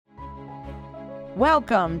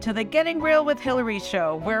Welcome to the Getting Real with Hilary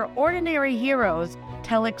show, where ordinary heroes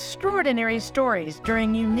tell extraordinary stories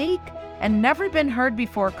during unique and never been heard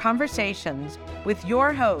before conversations with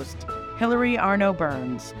your host, Hilary Arno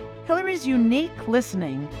Burns. Hilary's unique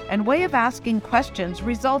listening and way of asking questions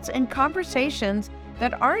results in conversations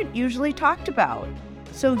that aren't usually talked about,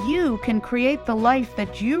 so you can create the life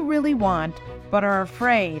that you really want but are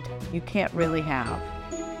afraid you can't really have.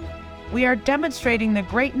 We are demonstrating the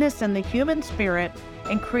greatness in the human spirit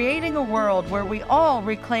and creating a world where we all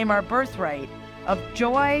reclaim our birthright of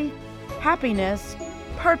joy, happiness,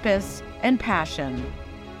 purpose, and passion.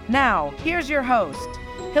 Now, here's your host,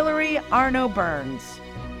 Hilary Arno Burns.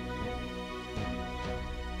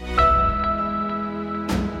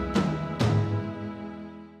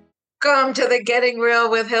 Welcome to the Getting Real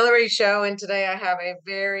with Hilary show, and today I have a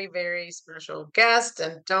very, very special guest,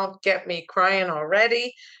 and don't get me crying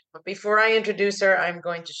already. But before I introduce her, I'm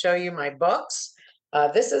going to show you my books.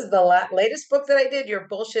 This is the latest book that I did, Your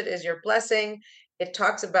Bullshit is Your Blessing. It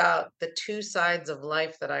talks about the two sides of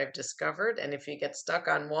life that I've discovered, and if you get stuck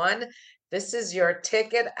on one, this is your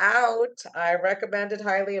ticket out. I recommend it,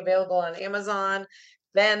 highly available on Amazon.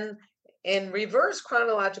 Then in reverse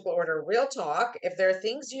chronological order, real talk, if there are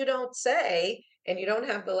things you don't say and you don't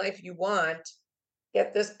have the life you want,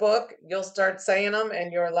 get this book, you'll start saying them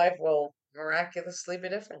and your life will miraculously be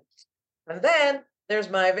different. And then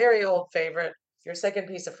there's my very old favorite, Your Second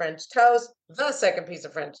Piece of French Toast, The Second Piece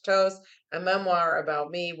of French Toast, a memoir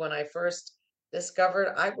about me when I first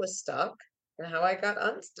discovered I was stuck and how I got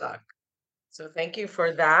unstuck. So thank you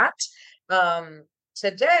for that.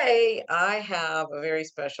 Today, I have a very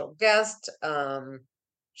special guest.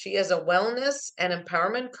 She is a wellness and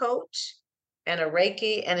empowerment coach and a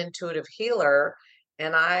Reiki and intuitive healer.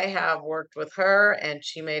 And I have worked with her, and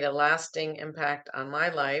she made a lasting impact on my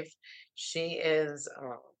life. She is,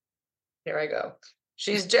 here I go.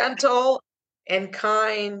 She's gentle and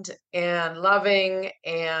kind and loving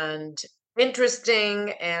and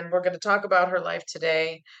interesting. And we're going to talk about her life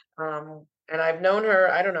today. And I've known her,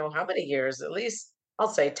 I don't know how many years, at least I'll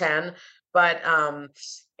say 10. But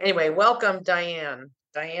anyway, welcome, Diane.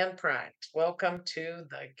 Diane Pratt. Welcome to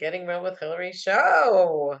the Getting Real with Hilary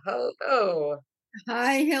show. Hello.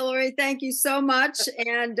 Hi, Hilary. Thank you so much.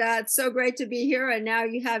 And it's so great to be here. And now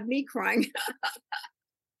you have me crying.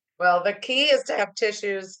 Well, the key is to have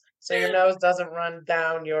tissues so your nose doesn't run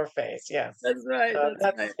down your face. Yes. That's right.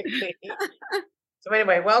 That's right. the key. So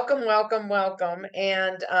anyway, welcome, welcome, welcome.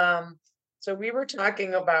 And so we were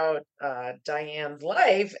talking about Diane's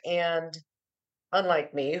life, and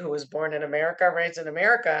unlike me, who was born in America, raised in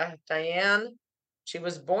America, Diane, she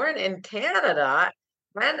was born in Canada,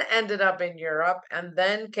 then ended up in Europe, and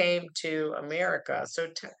then came to America. So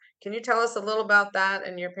can you tell us a little about that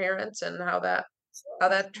and your parents and how that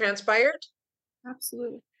transpired?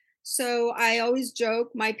 Absolutely. So I always joke,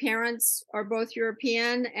 my parents are both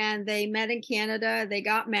European and they met in Canada. They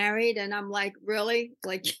got married. And I'm like, really?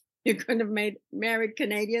 Like, you couldn't have married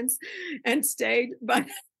Canadians and stayed? But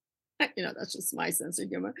that's just my sense of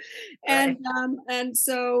humor. Right.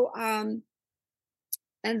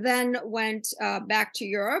 And then went back to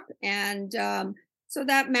Europe, and so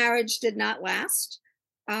that marriage did not last.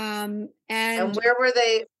 And And where were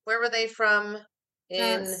they? Where were they from uh,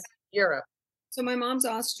 in Europe? so my mom's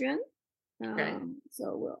Austrian, Okay.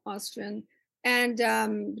 so we're Austrian, and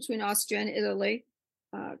between Austria and Italy,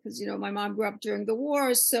 because my mom grew up during the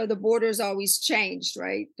war, so the borders always changed,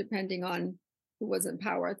 right, depending on who was in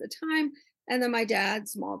power at the time. And then my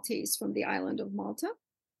dad's Maltese from the island of Malta.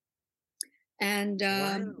 And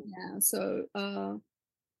Wow. yeah, so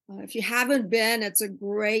if you haven't been, it's a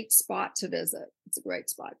great spot to visit. It's a great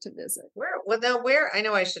spot to visit. Where? Well, now where? I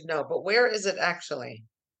know I should know, but where is it actually?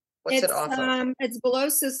 What's it off of? It's below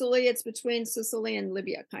Sicily. It's between Sicily and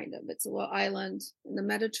Libya, kind of. It's a little island in the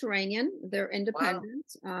Mediterranean. They're Wow. independent.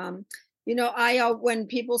 When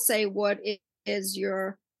people say is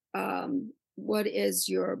your what is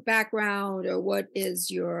your background or what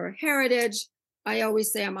is your heritage, I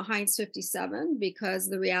always say I'm a Heinz 57, because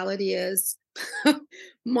the reality is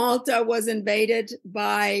Malta was invaded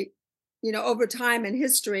by, over time in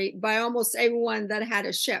history, by almost everyone that had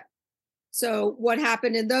a ship. So what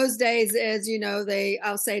happened in those days is,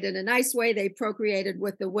 I'll say it in a nice way, they procreated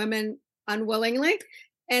with the women unwillingly.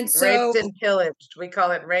 And so Raped and pillaged. We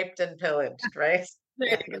call it raped and pillaged, right? there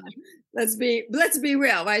Yeah. you go. Let's be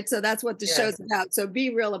real, right? So that's what the Yes. show's about. So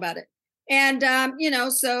be real about it. And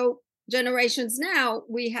so generations now,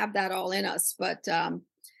 we have that all in us. But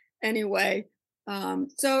anyway,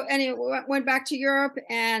 went back to Europe,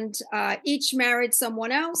 and each married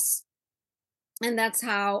someone else. And that's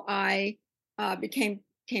how I became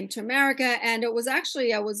came to America. And it was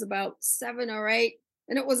actually, I was about 7 or 8.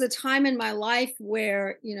 And it was a time in my life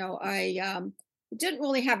where, I didn't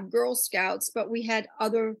really have Girl Scouts, but we had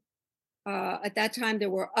other, at that time, there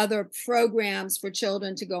were other programs for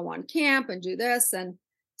children to go on camp and do this. And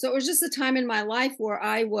so it was just a time in my life where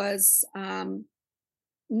I was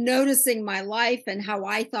noticing my life and how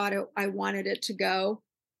I thought I wanted it to go.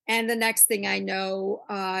 And the next thing I know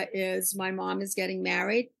is my mom is getting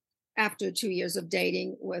married after 2 years of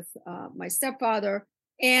dating with my stepfather.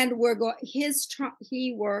 And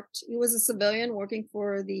he was a civilian working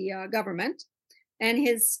for the government, and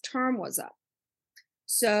his term was up.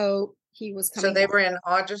 So he was So coming they back. were in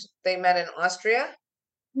Austria. They met in Austria.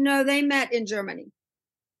 No, they met in Germany.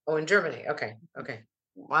 Oh, in Germany. Okay. Okay.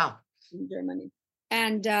 Yeah, Wow. in Germany.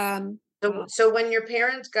 And So when your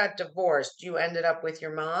parents got divorced, you ended up with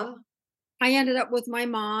your mom? I ended up with my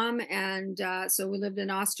mom, and so we lived in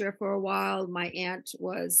Austria for a while. My aunt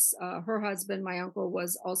was her husband. My uncle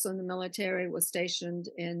was also in the military, was stationed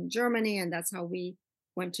in Germany, and that's how we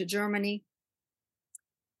went to Germany.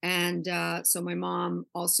 And so my mom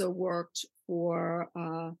also worked for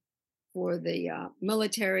the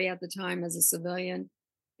military at the time as a civilian,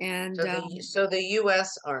 and So the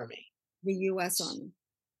US Army. the U.S. Army.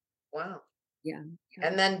 Wow. Yeah, yeah.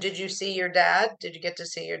 And then did you see your dad? Did you get to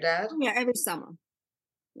see your dad Oh, yeah, every summer.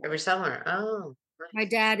 Yeah. every summer? Oh, My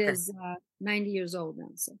nice. dad Okay. is 90 years old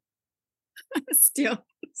now, so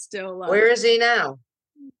still Where is he now?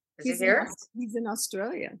 Is he he's in here? he's in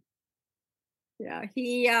Australia. Yeah,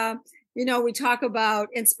 we talk about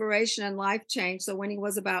inspiration and life change. So when he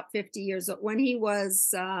was about 50 years old, when he was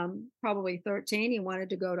probably 13, he wanted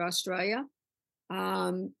to go to Australia.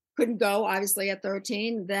 Couldn't go, obviously, at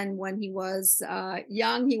 13. Then when he was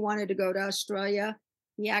young, he wanted to go to Australia.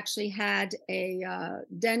 He actually had a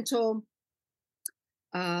dental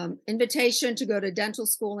invitation to go to dental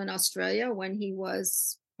school in Australia when he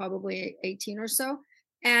was probably 18 or so.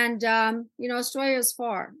 And Australia is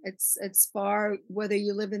far. It's far whether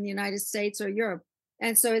you live in the United States or Europe.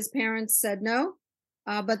 And so his parents said no,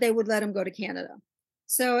 but they would let him go to Canada.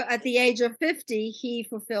 So at the age of 50, he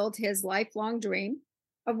fulfilled his lifelong dream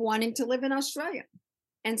of wanting to live in Australia.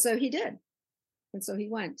 And so he did. And so he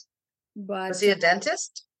went. Was But he a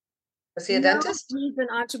dentist? Was he a no, dentist? he's an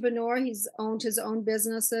entrepreneur. He's owned his own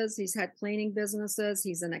businesses. He's had cleaning businesses.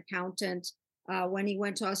 He's an accountant. When he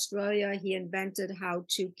went to Australia, he invented how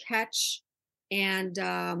to catch and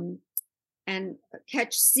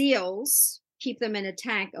catch seals, keep them in a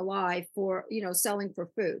tank alive for selling for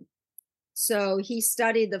food. So he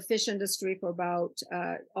studied the fish industry for about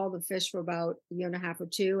all the fish for about a year and a half or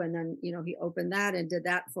two, and then he opened that and did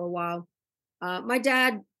that for a while. My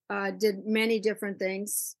dad did many different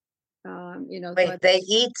things. Wait, they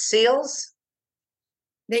eat seals?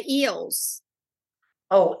 The eels.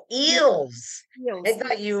 Oh, eels. I Eels.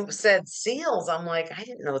 thought you said seals. I'm like, I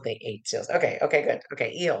didn't know they ate seals. Okay, okay, good.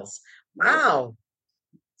 Okay, eels. Yeah. Wow.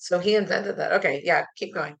 So he invented that. Okay, yeah,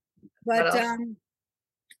 keep going. What But else?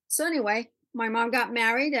 so anyway, my mom got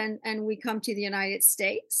married, and we come to the United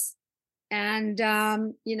States, and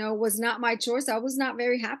was not my choice. I was not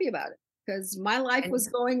very happy about it because my life And was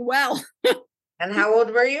going well. and how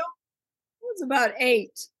old were you? I was about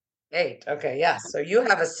 8. 8. Okay, yes. So you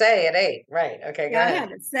have a say at 8. Right. Okay, go Yeah, I ahead.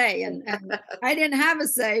 had a say, and I didn't have a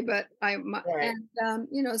say, but Right.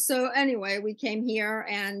 so anyway, we came here,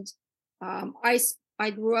 and I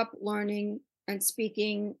grew up learning and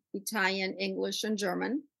speaking Italian, English, and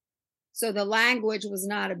German. So the language was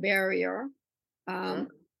not a barrier. Mhm. Um,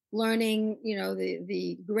 Learning,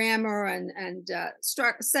 the grammar and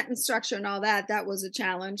sentence structure and all that was a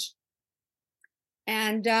challenge.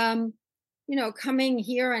 And coming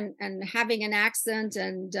here and having an accent,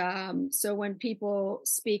 and so when people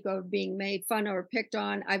speak of being made fun or picked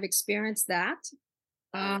on, I've experienced that.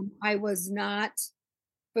 I was not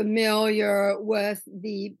familiar with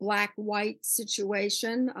the black white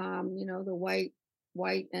situation, the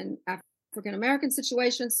white and African American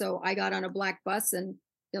situation. So I got on a black bus, and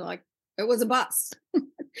like it was a bus.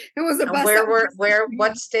 It was a And bus that was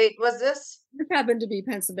what state was this? it happened to be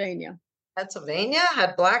Pennsylvania. Pennsylvania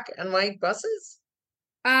had black and white buses?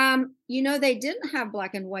 They didn't have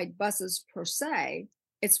black and white buses per se.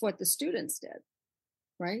 It's what the students did,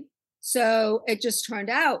 right? So it just turned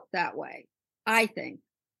out that way, I think.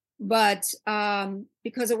 But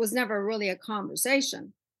because it was never really a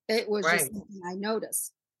conversation, it was Right. just something I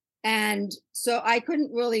noticed. And so I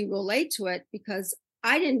couldn't really relate to it because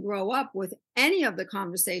I didn't grow up with any of the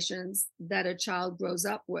conversations that a child grows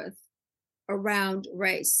up with around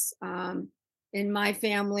race. In my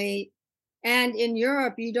family and in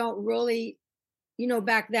Europe, you don't really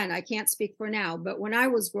back then, I can't speak for now, but when I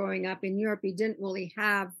was growing up in Europe, you didn't really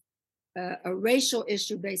have a racial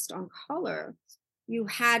issue based on color. You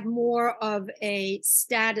had more of a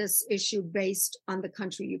status issue based on the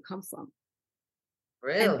country you come from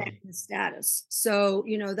and then Really? the status. So,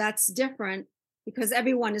 that's different because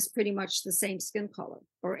everyone is pretty much the same skin color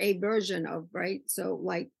or a version of, right? So,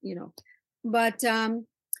 like, but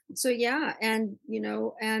so yeah, and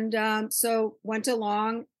so went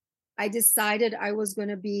along. I decided I was going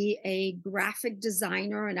to be a graphic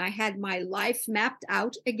designer and I had my life mapped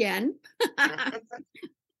out again.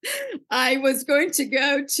 I was going to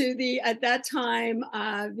go to at that time,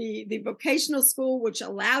 the vocational school, which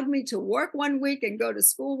allowed me to work one week and go to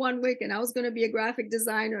school one week. And I was going to be a graphic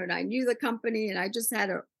designer and I knew the company and I just had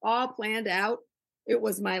it all planned out. It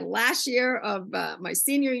was my last year of my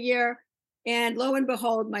senior year. And lo and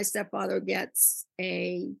behold, my stepfather gets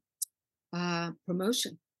a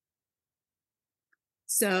promotion.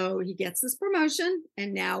 So he gets this promotion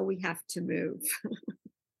and now we have to move.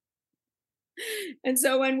 And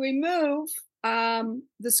so when we move,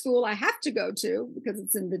 the school I have to go to, because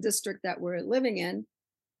it's in the district that we're living in,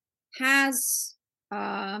 has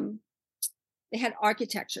they had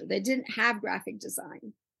architecture. They didn't have graphic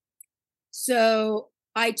design. So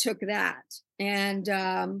I took that and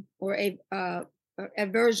or a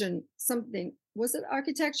version, something. Was it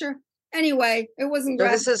architecture? Anyway, it wasn't So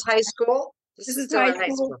graphic. this is high school? This This is is still high in high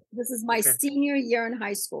school. school. This is my Okay. senior year in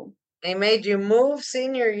high school. They made you move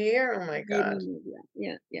senior year? Oh my Made me God. move,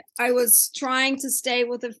 yeah. I was trying to stay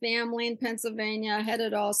with a family in Pennsylvania. I had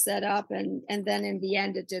it all set up, and then in the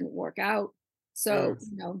end, it didn't work out. So,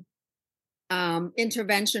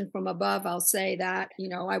 intervention from above. I'll say that.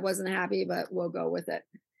 I wasn't happy, but we'll go with it.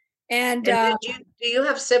 And And do you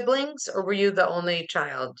have siblings or were you the only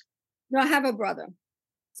child? no, I have a brother.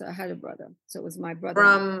 So I had a brother. So it was my brother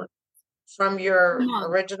and From my your mom.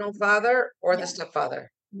 original father or the Yeah,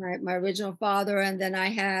 stepfather? my original father, and then I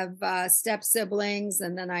have step siblings,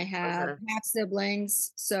 and then I have Okay. half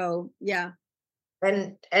siblings. So yeah.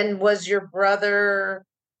 And was your brother,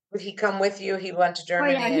 would he come with you? He went to Oh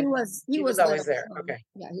yeah, Germany he and was he he was was always little. there. So Okay.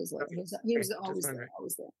 yeah, he was little. Okay. He Okay. was Just always there, wondering.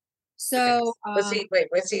 always there. Okay. So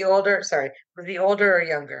Was he older? Sorry. Was he older or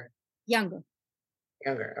younger? younger.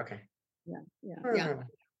 Younger. Okay. Yeah. Hmm.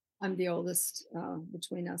 I'm the oldest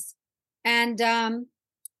between us. And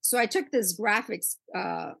so I took this graphics,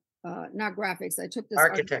 not graphics, I took this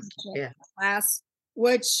Architect. architecture Yeah. class,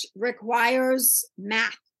 which requires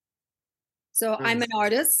math. So I'm Mm. an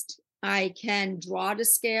artist. I can draw to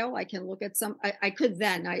scale. I can look at I could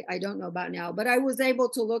then, I don't know about now, but I was able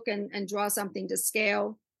to look and draw something to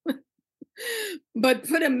scale. But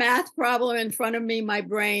put a math problem in front of me, my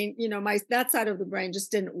brain, that side of the brain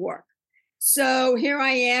just didn't work. So here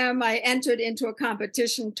I am. I entered into a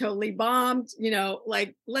competition, totally bombed,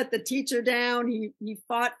 like let the teacher down. He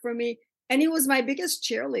fought for me. And he was my biggest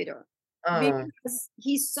cheerleader Oh, because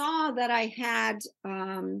he saw that I had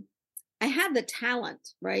the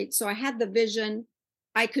talent, right? So I had the vision.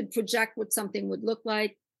 I could project what something would look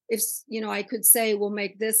like. If I could say, we'll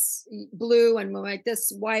make this blue and we'll make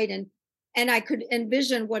this white, and I could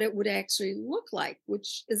envision what it would actually look like,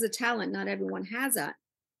 which is a talent. Not everyone has that.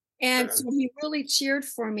 And so he really cheered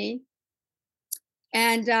for me.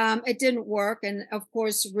 And it didn't work. And of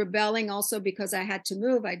course, rebelling also because I had to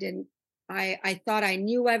move. I thought I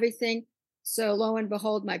knew everything. So lo and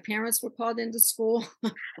behold, my parents were called into school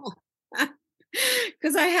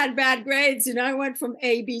because I had bad grades. I went from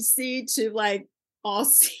ABC to like all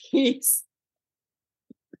C's.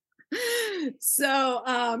 So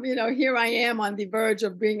here I am on the verge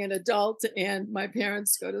of being an adult, and my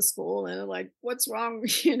parents go to school and are like, what's wrong?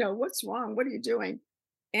 What's wrong? What are you doing?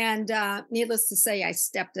 And needless to say, I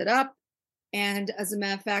stepped it up. And as a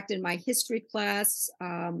matter of fact, in my history class,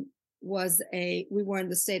 we were in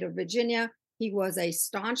the state of Virginia. He was a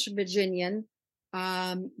staunch Virginian,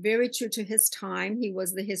 very true to his time. He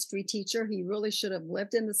was the history teacher. He really should have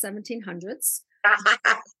lived in the 1700s.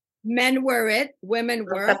 Men were it, women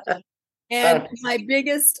were. And my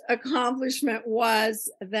biggest accomplishment was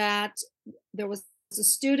that there was a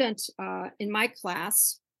student in my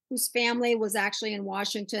class whose family was actually in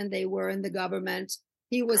Washington. They were in the government.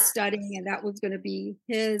 He was studying, and that was going to be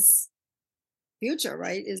his future,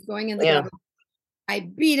 right? Is going in the yeah. government. I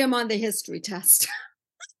beat him on the history test.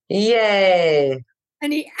 Yay.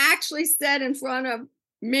 And he actually said in front of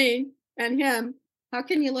me and him, how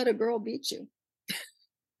can you let a girl beat you?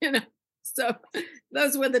 you know, so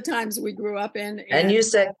those were the times we grew up in. And you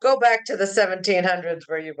said, go back to the 1700s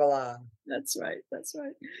where you belong. That's right. That's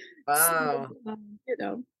right. So, Wow. you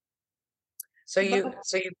know, So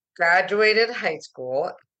but you graduated high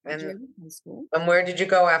school And graduated high school. where did you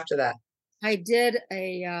go after that? I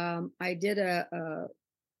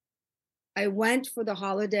went for the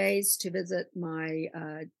holidays to visit my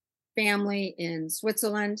family in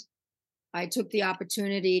Switzerland. I took the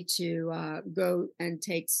opportunity to go and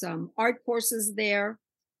take some art courses there.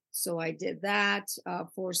 So I did that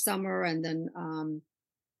for summer, and then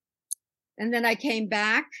I came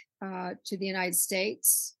back to the United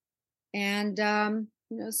States and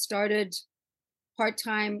started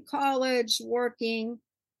part-time college working.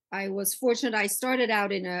 I was fortunate. I started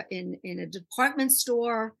out in a department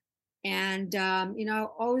store, and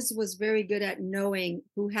always was very good at knowing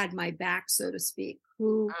who had my back, so to speak,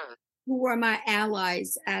 Mm, who were my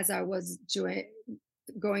allies as I was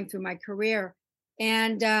going through my career.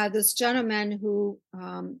 And this gentleman who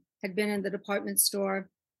had been in the department store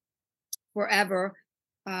forever,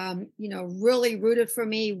 really rooted for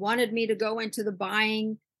me, wanted me to go into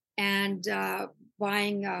the and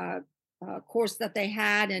buying course that they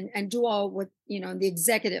had, and do all with the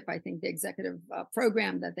executive, I think the executive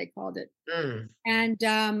program that they called it. mm,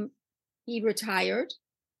 And he retired,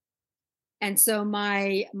 and so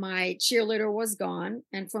my cheerleader was gone,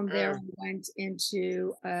 and from there I mm. went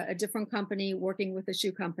into a different company, working with a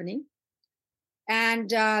shoe company.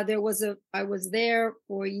 And I was there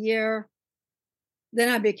for a year. Then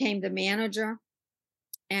I became the manager,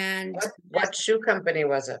 and What shoe company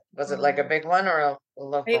was it? Was it like a um, big one or a it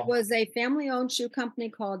local? was a family-owned shoe company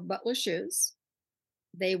called Butler Shoes.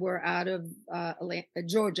 They were out of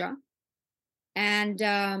Georgia, and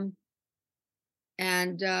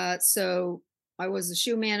so I was a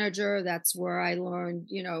shoe manager. That's where I learned,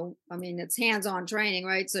 I mean, it's hands-on training,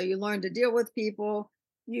 right? So you learn to deal with people,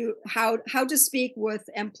 how to speak with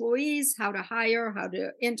employees, how to hire, how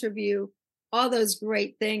to interview, all those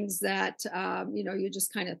great things that you're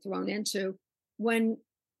just kind of thrown into. When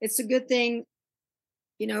it's a good thing,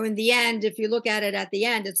 in the end, if you look at it at the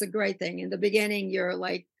end, it's a great thing. In the beginning, you're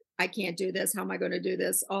like, I can't do this. How am I going to do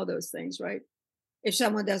this? All those things, right? If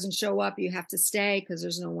someone doesn't show up, you have to stay because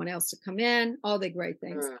there's no one else to come in, all the great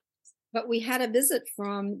things. Mm, But we had a visit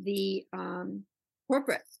from the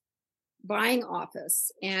corporate buying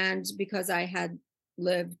office. And because I had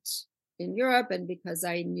lived in Europe, and because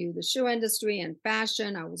I knew the shoe industry and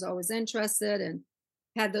fashion, I was always interested and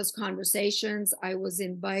had those conversations. I was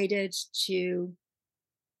invited to,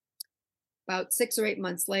 about 6 or 8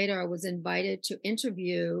 months later, I was invited to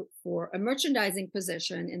interview for a merchandising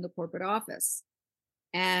position in the corporate office.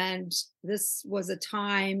 And this was a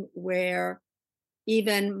time where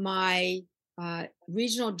even my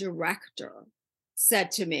regional director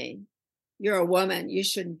said to me, "You're a woman, you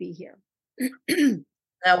shouldn't be here."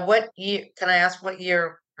 Now, what year, can I ask what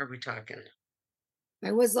year are we talking?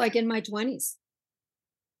 I was like in my 20s.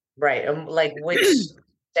 Right, like which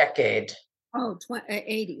decade? Oh,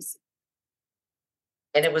 80s.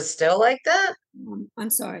 And it was still like that? I'm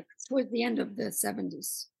sorry, towards the end of the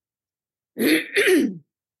 70s.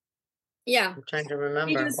 Yeah, I'm trying to he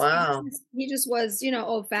remember. just he Wow. just he just was,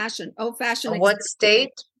 old fashioned. And what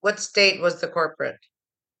state? What state was the corporate?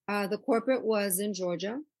 The corporate was in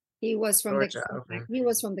Georgia. He was from Georgia, okay.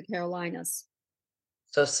 the Carolinas.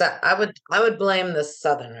 So, I would blame the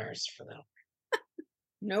Southerners for that.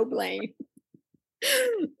 No blame.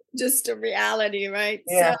 Just a reality, right?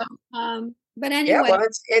 Yeah. So, but Yeah, anyway, well,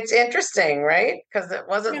 it's interesting, right? Because it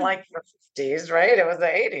wasn't yeah, like the 50s, right? It was the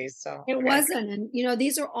 80s. So, it okay. wasn't. And,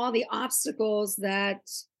 these are all the obstacles that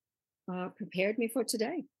prepared me for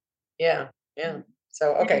today. Yeah, yeah.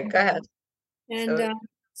 So, okay, And, go ahead. and So,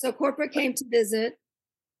 so corporate came to visit.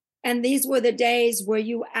 And these were the days where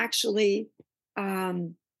you actually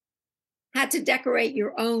um, had to decorate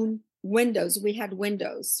your own windows. We had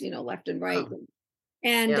windows, left and right. oh,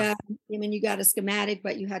 And yeah. I mean, you got a schematic,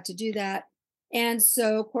 but you had to do that. And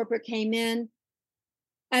so corporate came in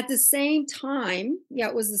at the same time. Yeah,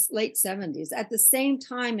 it was this late 70s. At the same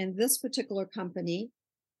time, in this particular company,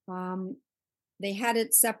 um, they had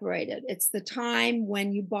it separated. It's the time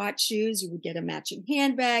when you bought shoes, you would get a matching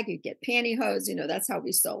handbag, you'd get pantyhose. That's how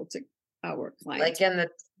we sold to our Like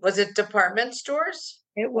clients. was it department stores?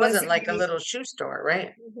 It was Wasn't like a little shoe store,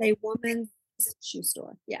 right? a woman's shoe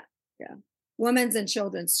store. Yeah, yeah. Women's and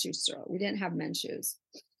children's shoe store. We didn't have men's shoes.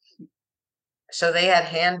 So they had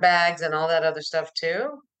handbags and all that other stuff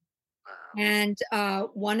too? Wow. And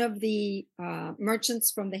one of the merchants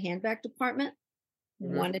from the handbag department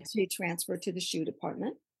Mhm. wanted to transfer to the shoe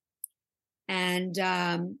department. And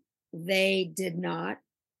they did not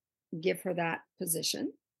give her that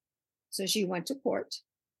position. So she went to court.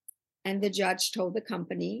 And the judge told the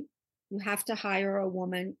company, you have to hire a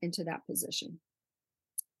woman into that position.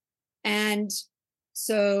 And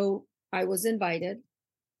so I was invited.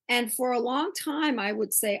 And for a long time, I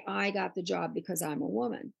would say I got the job because I'm a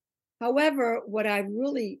woman. However, what I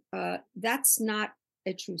really, that's not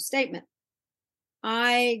a true statement.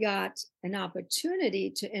 I got an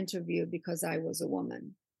opportunity to interview because I was a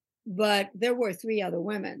woman, but there were three other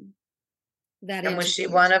women that And was she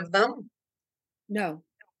interviewed. one of them? No,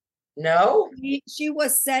 No? she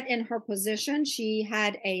was set in her position. She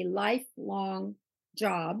had a lifelong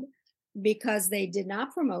job because they did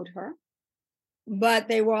not promote her, but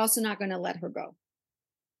they were also not going to let her go.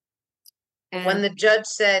 When And the judge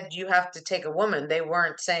said you have to take a woman, they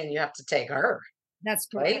weren't saying you have to take her, that's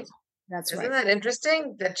right? correct. That's Isn't right. that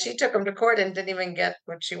interesting that she took him to court and didn't even get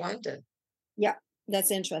what she wanted? Yeah,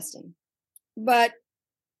 that's interesting. But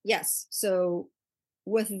yes, so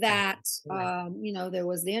with Yeah. that, Yeah. there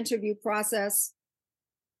was the interview process,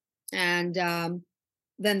 and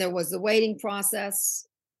then there was the waiting process,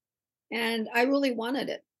 and I really wanted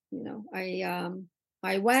it.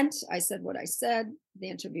 I went. I said what I said. The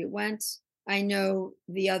interview went. I know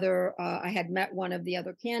the other. I had met one of the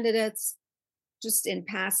other candidates just in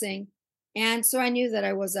passing, and so I knew that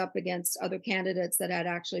I was up against other candidates that had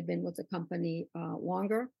actually been with the company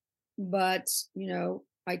longer. But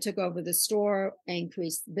I took over the store, I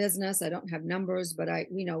increased business. I don't have numbers, but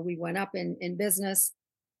we went up in business,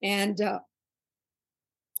 and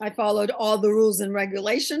I followed all the rules and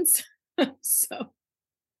regulations. So,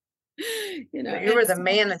 So you and were the so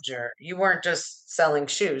manager. You weren't just selling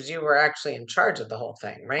shoes. You were actually in charge of the whole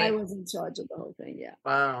thing, I right? was in charge of the whole thing. Yeah,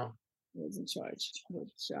 Wow. I was in charge.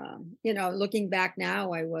 Which, looking back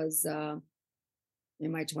now, I was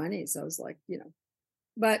in my 20s. I was like,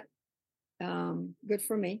 but good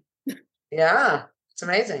for me. Yeah. It's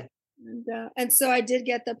amazing. And so I did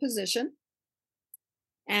get the position,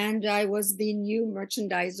 and I was the new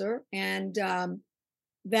merchandiser. And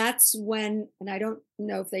that's when, and I don't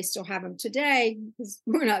know if they still have them today because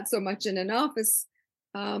we're not so much in an office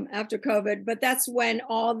after COVID, but that's when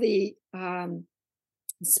all the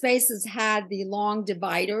spaces had the long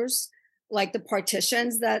dividers, like the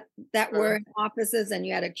partitions that were Mhm. in offices, and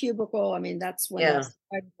you had a cubicle. I mean, that's when Yeah. that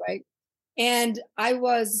started, right? And I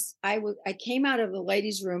came out of the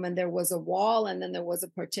ladies' room, and there was a wall, and then there was a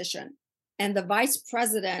partition. And the vice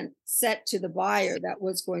president said to the buyer that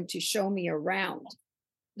was going to show me around,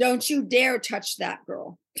 "Don't you dare touch that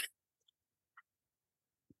girl."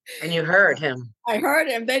 And you heard him. I heard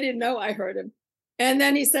him. They didn't know I heard him. And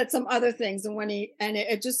then he said some other things, and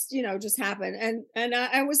it just just happened, and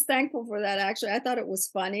I was thankful for that. Actually, I thought it was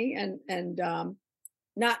funny, and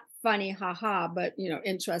not funny, haha, but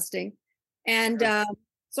interesting. And Mhm.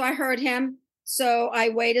 so I heard him. So I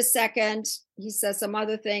wait a second. He says some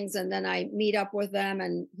other things, and then I meet up with them,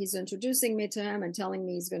 and he's introducing me to him and telling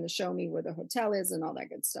me he's going to show me where the hotel is and all that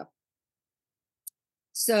good stuff.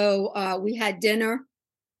 So we had dinner,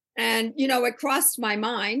 and it crossed my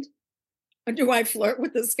mind: do I flirt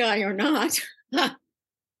with this guy or not? I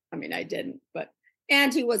mean, I didn't, but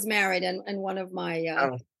and he was married, and one of my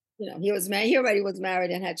Oh, he was married. He already was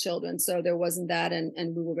married and had children, so there wasn't that,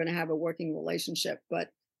 and we were going to have a working relationship. But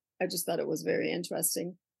I just thought it was very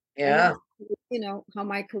interesting, and yeah. that's how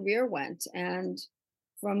my career went, and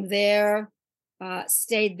from there,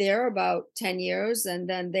 stayed there about 10 years, and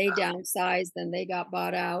then they downsized, and they got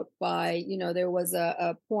bought out by there was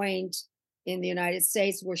a point in the United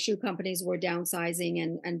States where shoe companies were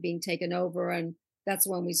downsizing and being taken over, and that's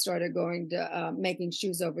when we started going to making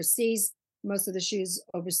shoes overseas. Most of the shoes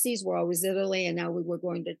overseas were always Italy, and now we were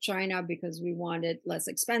going to China because we wanted less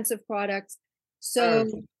expensive products. So,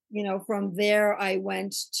 Mm. from there, I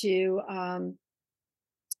went to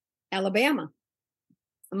Alabama,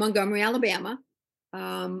 Montgomery, Alabama.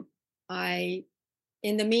 Um, I,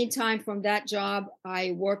 in the meantime, from that job,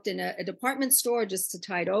 I worked in a department store just to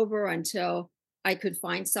tide over until I could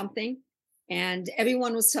find something. And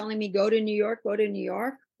everyone was telling me, go to New York, go to New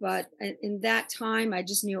York. But in that time, I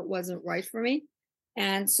just knew it wasn't right for me.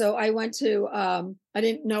 And so I went to, I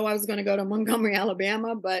didn't know I was going to go to Montgomery,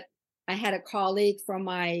 Alabama, but I had a colleague from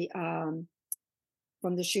the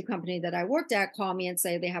shoe company that I worked at call me and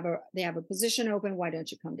say they have a position open. Why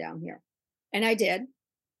don't you come down here? And I did.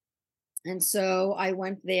 And so I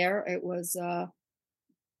went there. It's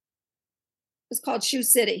called Shoe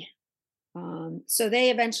City. So they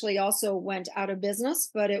eventually also went out of business,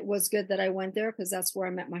 but it was good that I went there because that's where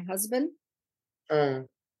I met my husband. Mm.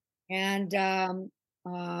 And um,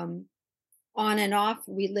 on and off,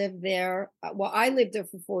 we lived there. Well, I lived there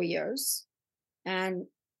for 4 years, and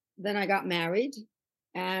then I got married,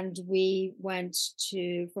 and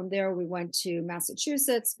from there we went to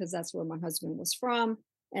Massachusetts because that's where my husband was from,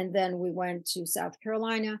 and then we went to South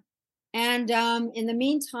Carolina, And in the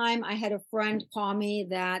meantime, I had a friend call me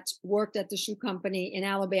that worked at the shoe company in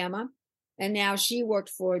Alabama. And now she worked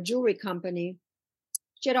for a jewelry company.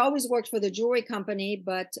 She had always worked for the jewelry company,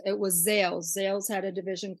 but it was Zales. Zales had a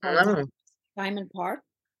division called Oh, Diamond Park,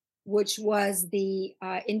 which was the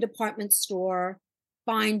in department store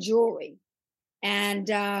fine jewelry. And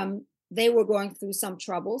they were going through some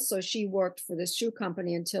trouble. So she worked for the shoe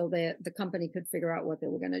company until the company could figure out what they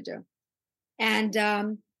were going to do.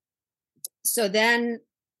 And so then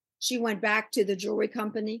she went back to the jewelry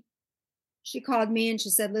company. She called me and she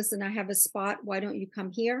said, listen, I have a spot. Why don't you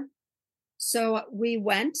come here? So we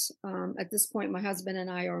went. At this point, my husband and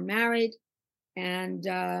I are married, and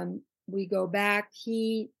we go back.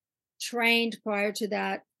 He trained prior to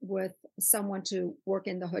that with someone to work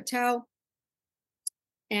in the hotel.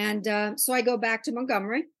 And so I go back to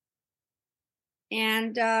Montgomery.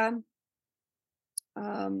 And now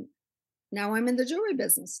I'm in the jewelry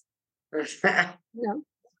business. You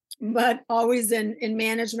but always in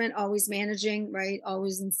management, always managing, right?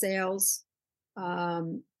 Always in sales.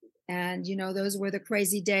 And those were the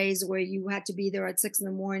crazy days where you had to be there at 6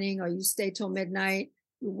 a.m. or you stay till midnight.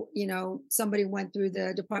 Somebody went through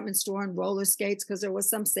the department store on roller skates because there was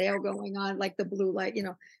some sale going on, like the blue light,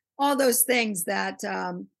 all those things that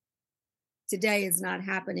today is not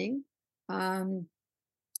happening.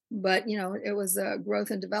 But it was a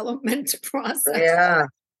growth and development process. Yeah.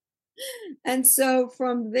 And so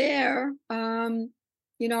from there, I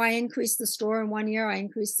increased the store in 1 year. I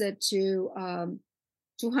increased it to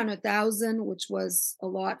 200,000, which was a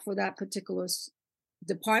lot for that particular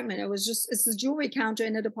department. It's a jewelry counter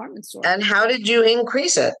in a department store. And how did you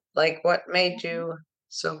increase it? Like, what made you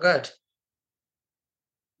so good?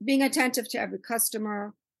 Being attentive to every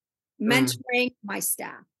customer, mentoring my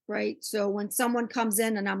staff, right? So when someone comes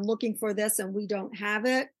in and I'm looking for this and we don't have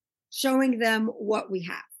it, showing them what we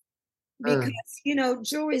have. Because,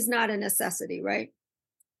 jewelry is not a necessity, right?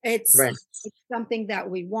 It's Right. something that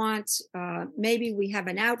we want. Maybe we have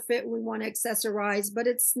an outfit we want to accessorize, but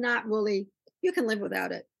it's not really, you can live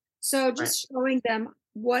without it. So just showing them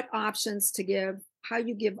what options to give, how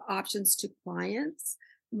you give options to clients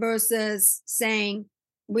versus saying,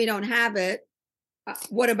 we don't have it.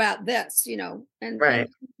 What about this? And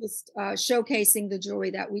just showcasing the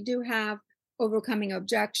jewelry that we do have, overcoming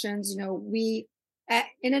objections.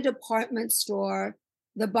 In a department store,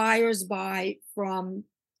 the buyers buy from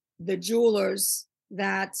the jewelers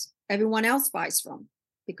that everyone else buys from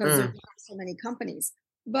because there are so many companies.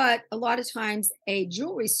 But a lot of times a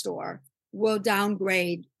jewelry store will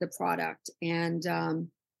downgrade the product. And,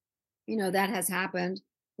 that has happened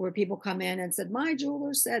where people come in and said, my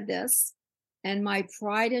jeweler said this. And my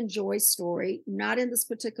pride and joy story, not in this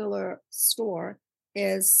particular store,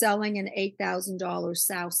 is selling an $8,000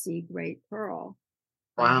 South Sea Great Pearl.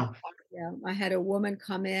 Wow. I had a woman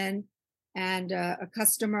come in and a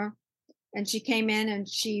customer, and she came in and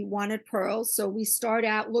she wanted pearls. So we start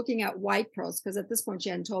out looking at white pearls because at this point she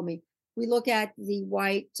hadn't told me. We look at the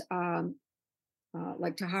white,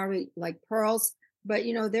 like Tahari, like pearls, but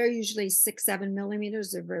they're usually 6-7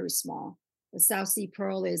 millimeters. They're very small. The South Sea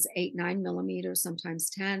Pearl is 8-9 millimeters, sometimes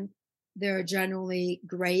 10. They're generally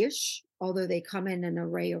grayish, although they come in an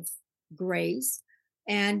array of grays.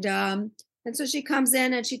 And so she comes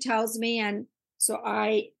in and she tells me, and so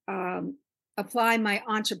I apply my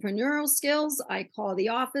entrepreneurial skills. I call the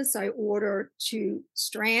office. I order 2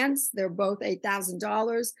 strands. They're both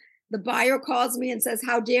 $8,000. The buyer calls me and says,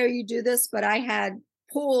 how dare you do this? But I had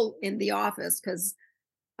pull in the office because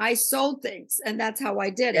I sold things, and that's how I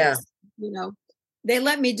did it. They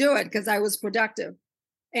let me do it because I was productive.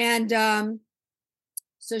 And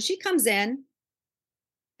so she comes in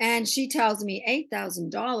and she tells me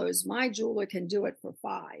 $8,000, my jeweler can do it for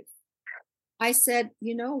 $5,000. I said,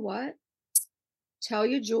 you know what? Tell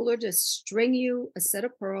your jeweler to string you a set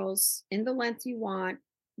of pearls in the length you want,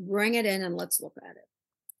 bring it in and let's look at it.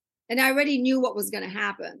 And I already knew what was going to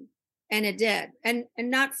happen. And it did. And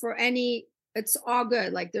not for any, it's all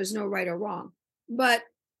good. Like there's no right or wrong. But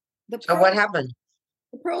So what happened?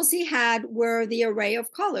 The pearls he had were the array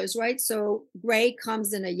of colors, right? So gray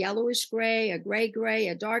comes in a yellowish gray, a gray,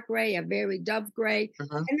 a dark gray, a very dove gray. And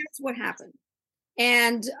that's what happened.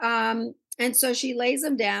 And so she lays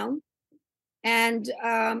them down and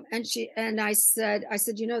I said,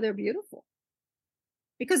 they're beautiful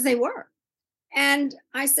because they were. And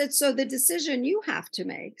I said, so the decision you have to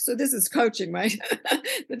make, so this is coaching, right?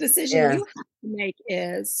 The decision you have to make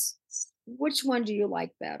is, which one do you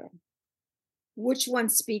like better? Which one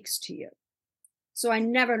speaks to you? So I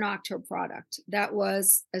never knocked her product. That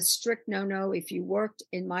was a strict no-no. If you worked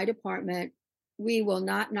in my department, we will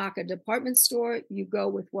not knock a department store. You go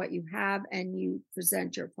with what you have and you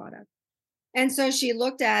present your product. And so she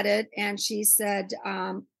looked at it and she said,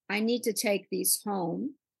 I need to take these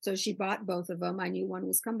home. So she bought both of them. I knew one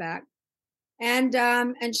was come back.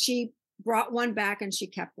 And she brought one back and she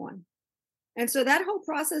kept one. And so that whole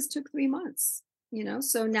process took 3 months,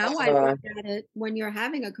 So now I look at it when you're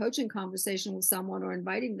having a coaching conversation with someone or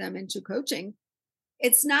inviting them into coaching.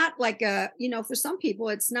 It's not like for some people,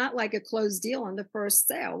 it's not like a closed deal on the first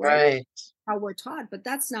sale, right? Right. How we're taught, but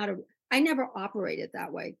I never operated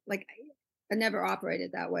that way. Like I never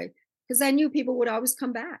operated that way because I knew people would always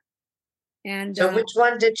come back. And So which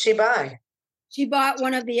one did she buy? she bought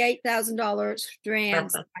one of the $8,000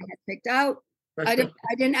 strands I had picked out. I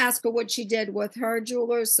didn't ask her what she did with her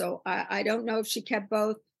jewelers, so I don't know if she kept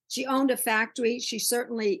both. She owned a factory. She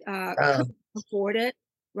certainly couldn't afford it,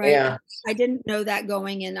 right? Yeah. I didn't know that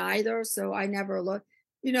going in either, so I never looked.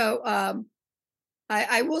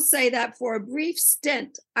 I will say that for a brief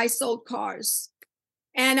stint, I sold cars.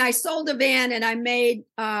 And I sold a van and I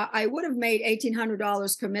would have made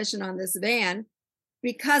 $1,800 commission on this van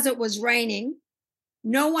because it was raining.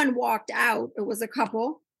 No one walked out. It was a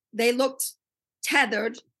couple. They looked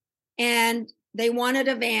tethered and they wanted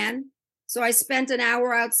a van. So I spent an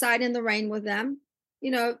hour outside in the rain with them.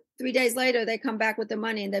 3 days later, they come back with the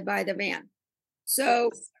money and they buy the van. So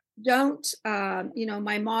don't,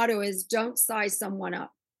 my motto is don't size someone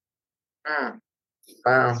up.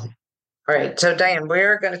 Wow. All right. So Diane,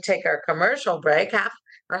 we're going to take our commercial break,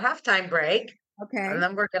 halftime break. Okay. And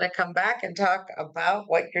then we're going to come back and talk about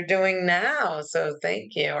what you're doing now. So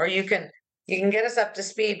thank you. Or you can get us up to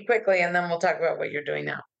speed quickly and then we'll talk about what you're doing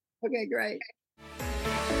now. Okay, great.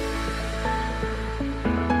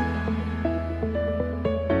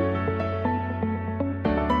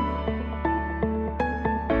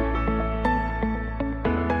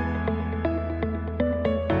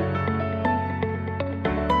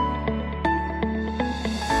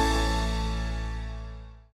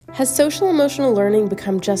 Has social emotional learning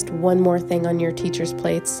become just one more thing on your teachers'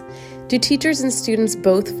 plates? Do teachers and students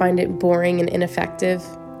both find it boring and ineffective?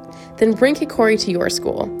 Then bring Kikori to your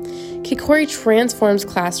school. Kikori transforms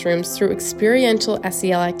classrooms through experiential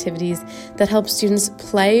SEL activities that help students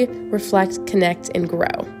play, reflect, connect, and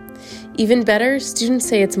grow. Even better, students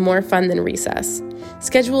say it's more fun than recess.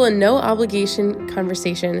 Schedule a no-obligation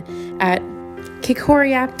conversation at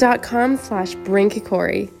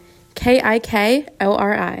kikoriapp.com/bringkikori.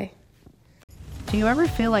 Kikori. Do you ever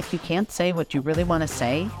feel like you can't say what you really want to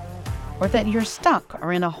say? Or that you're stuck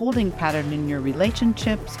or in a holding pattern in your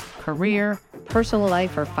relationships, career, personal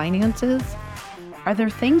life, or finances? Are there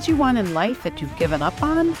things you want in life that you've given up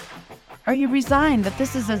on? Are you resigned that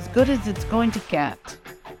this is as good as it's going to get?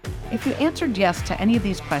 If you answered yes to any of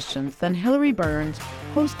these questions, then Hilary Burns,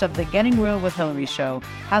 host of the Getting Real with Hilary show,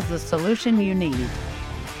 has the solution you need.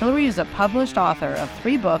 Hilary is a published author of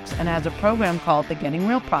 3 books and has a program called the Getting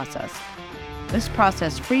Real Process. This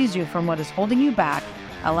process frees you from what is holding you back,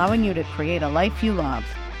 allowing you to create a life you love.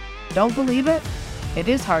 Don't believe it? It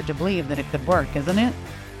is hard to believe that it could work, isn't it?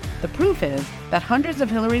 The proof is that hundreds of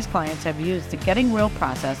Hilary's clients have used the Getting Real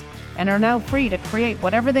process and are now free to create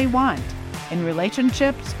whatever they want in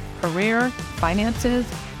relationships, career,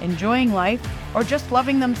 finances, enjoying life, or just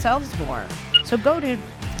loving themselves more. So go to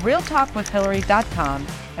realtalkwithhilary.com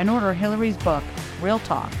and order Hilary's book, Real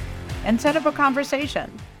Talk, and set up a conversation.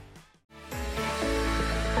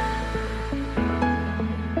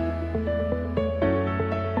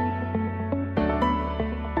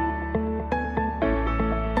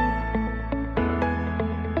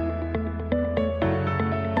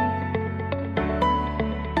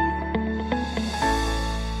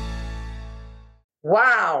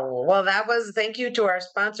 Wow. Well, thank you to our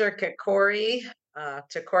sponsor, Kikori.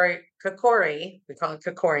 Kikori, we call it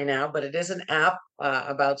Kikori now, but it is an app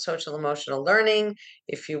about social emotional learning.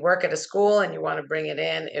 If you work at a school and you want to bring it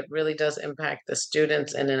in, it really does impact the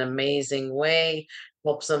students in an amazing way,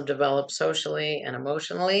 helps them develop socially and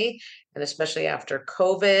emotionally, and especially after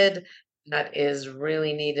COVID, that is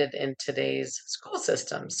really needed in today's school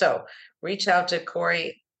system. So reach out to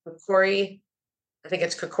Kikori. I think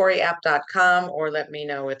it's kikoriapp.com, or let me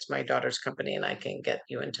know. It's my daughter's company and I can get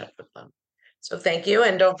you in touch with them. So thank you.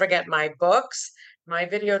 And don't forget my books. My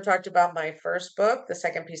video talked about my first book, The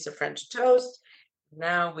Second Piece of French Toast.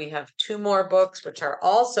 Now we have 2 more books, which are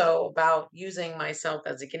also about using myself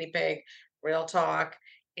as a guinea pig, Real Talk,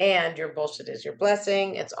 and Your Bullshit is Your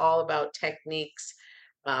Blessing. It's all about techniques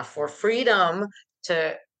for freedom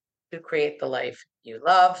to create the life you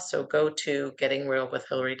love. So go to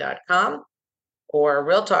gettingrealwithhilary.com or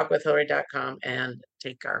realtalkwithhilary.com and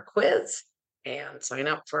take our quiz and sign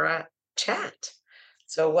up for a chat.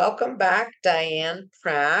 So welcome back, Diane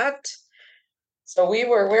Pratt. So where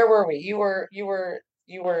were we? You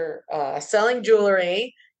were selling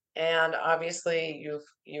jewelry, and obviously you've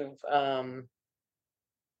you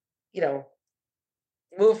know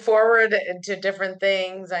moved forward into different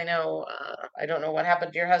things. I know I don't know what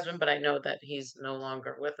happened to your husband, but I know that he's no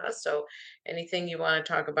longer with us. So anything you want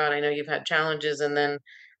to talk about? I know you've had challenges, and then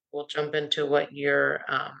we'll jump into what you're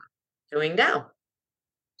doing now.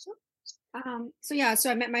 Sure. So yeah, so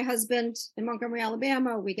I met my husband in Montgomery,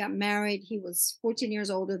 Alabama. We got married. He was 14 years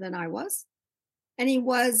older than I was. And he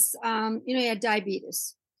was, he had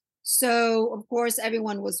diabetes. So of course,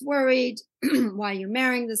 everyone was worried. Why are you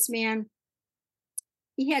marrying this man?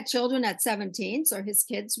 He had children at 17, so his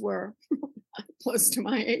kids were close to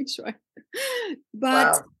my age, right?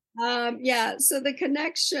 But Wow. yeah, so the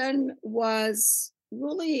connection was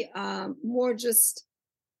really more just,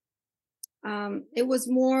 it was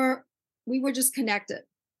more, we were just connected.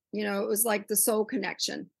 It was like the soul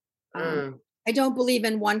connection. Um, Mm, I don't believe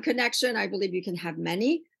in one connection. I believe you can have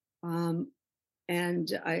many. And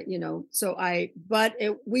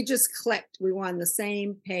we just clicked. We were on the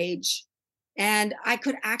same page, and I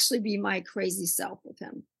could actually be my crazy self with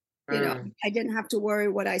him. mm, I didn't have to worry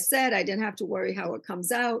what I said. I didn't have to worry how it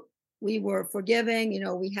comes out. We were forgiving.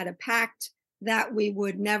 We had a pact that we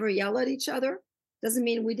would never yell at each other. Doesn't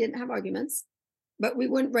mean we didn't have arguments, but we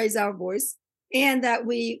wouldn't raise our voice, and that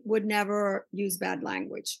we would never use bad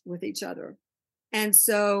language with each other. And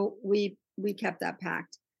so we kept that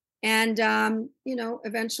pact. And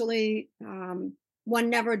eventually, one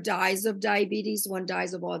never dies of diabetes. One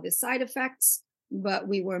dies of all the side effects. But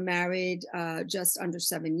we were married just under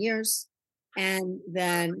 7 years, and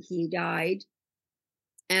then he died.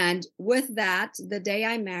 And with that, the day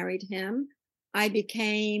I married him, I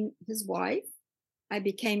became his wife. I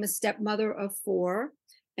became a stepmother of 4,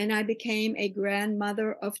 and I became a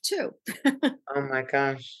grandmother of 2. oh my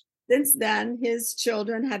gosh. Since then, his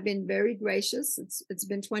children have been very gracious. It's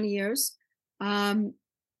been 20 years.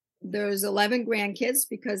 There's 11 grandkids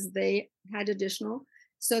because they had additional.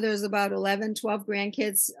 So there's about 11, 12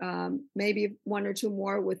 grandkids, maybe 1 or 2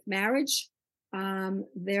 more with marriage.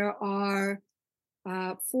 There are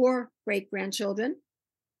 4 great-grandchildren.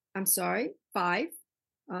 I'm sorry, 5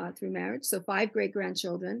 through marriage. So 5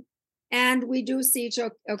 great-grandchildren. And we do see each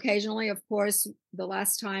occasionally. Of course, the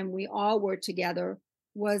last time we all were together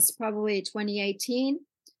was probably 2018,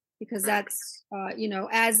 because that's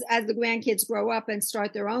as the grandkids grow up and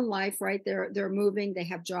start their own life, right? They're moving, they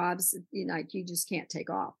have jobs, like you just can't take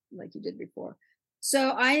off like you did before. So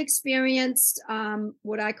I experienced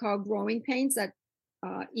what I call growing pains that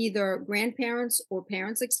either grandparents or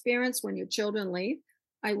parents experience when your children leave.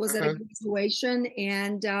 I was at a graduation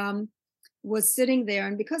and was sitting there,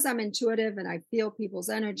 and because I'm intuitive and I feel people's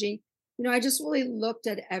energy, I just really looked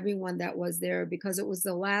at everyone that was there, because it was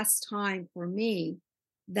the last time for me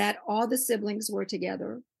that all the siblings were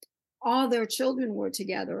together, all their children were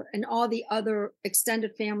together, and all the other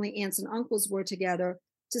extended family, aunts and uncles, were together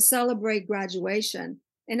to celebrate graduation.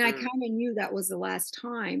 And I kind of knew that was the last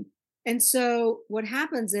time. And so what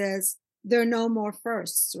happens is there are no more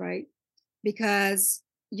firsts, right? Because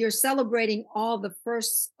you're celebrating all the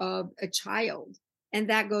firsts of a child, and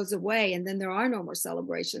that goes away, and then there are no more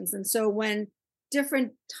celebrations. And so when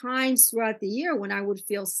different times throughout the year when I would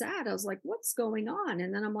feel sad, I was like, what's going on?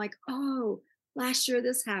 And then I'm like, oh, last year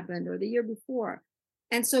this happened, or the year before.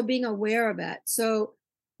 And so being aware of it. So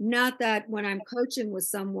not that when I'm coaching with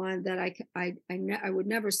someone that I would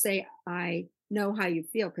never say I know how you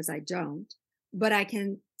feel, because I don't, but I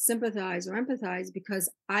can sympathize or empathize because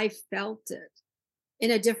I felt it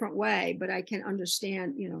in a different way, but I can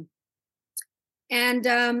understand.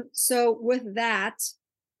 And so with that,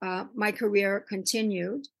 my career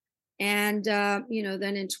continued. And, then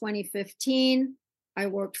in 2015, I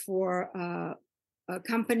worked for a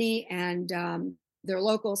company, and they're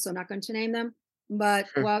local, so I'm not going to name them. But,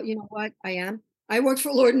 well, you know what? I worked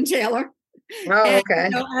for Lord & Taylor. Oh, And, okay.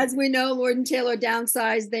 as we know, Lord & Taylor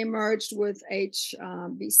downsized. They merged with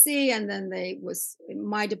HBC, and then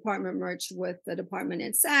my department merged with the department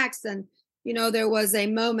in Saks. And, there was a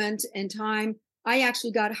moment in time. I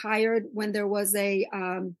actually got hired when there was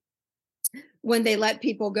when they let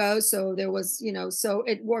people go. So there was, so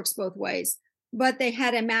it works both ways. But they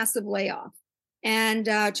had a massive layoff, and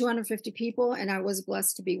 250 people. And I was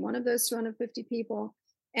blessed to be one of those 250 people.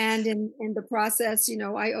 And in the process,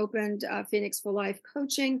 I opened Phoenix for Life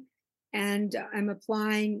Coaching, and I'm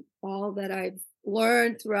applying all that I've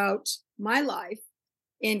learned throughout my life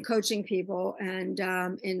in coaching people and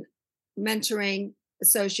in mentoring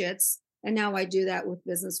associates. And now I do that with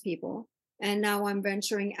business people. And now I'm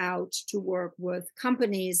venturing out to work with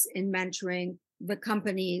companies in mentoring the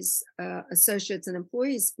company's associates and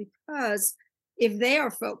employees, because if they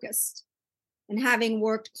are focused, and having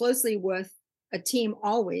worked closely with a team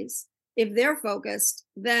always, if they're focused,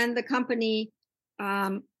 then the company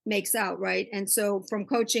makes out, right? And so from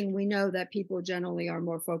coaching, we know that people generally are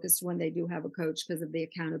more focused when they do have a coach because of the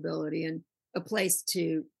accountability and a place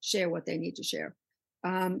to share what they need to share.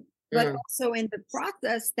 But also in the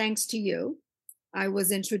process, thanks to you, I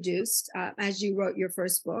was introduced as you wrote your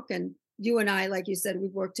first book. And you and I, like you said,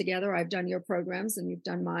 we've worked together. I've done your programs and you've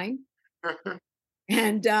done mine.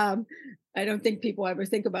 And I don't think people ever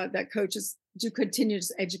think about that coaches do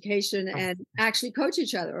continuous education and actually coach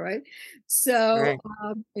each other, right? So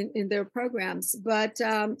in their programs. But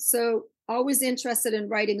so always interested in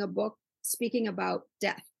writing a book speaking about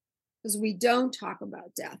death, because we don't talk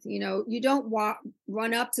about death. You don't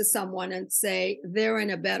run up to someone and say they're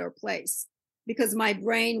in a better place, because my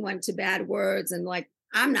brain went to bad words and like,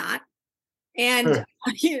 I'm not. And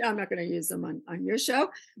I'm not going to use them on your show.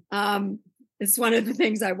 It's one of the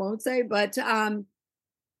things I won't say, but, and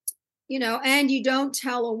you don't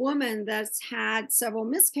tell a woman that's had several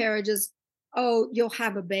miscarriages, oh, you'll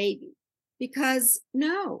have a baby, because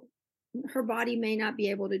no, her body may not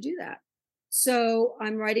be able to do that. So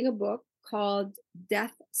I'm writing a book called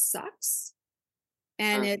Death Sucks,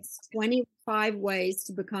 and it's 25 ways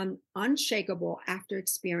to become unshakable after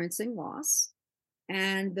experiencing loss.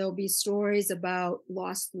 And there'll be stories about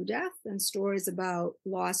loss through death and stories about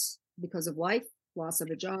loss because of life, loss of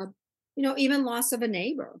a job, even loss of a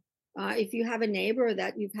neighbor. If you have a neighbor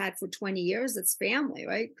that you've had for 20 years, it's family,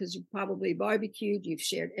 right? Because you probably barbecued, you've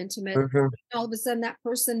shared intimate, all of a sudden that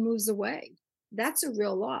person moves away. That's a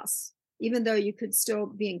real loss, even though you could still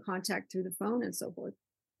be in contact through the phone and so forth.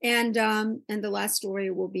 And the last story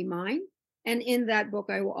will be mine. And in that book,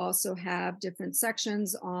 I will also have different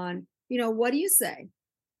sections on, what do you say?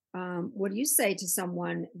 What do you say to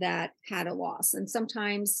someone that had a loss? And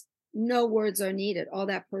sometimes no words are needed. All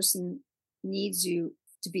that person needs you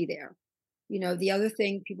to be there. The other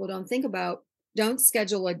thing people don't think about, don't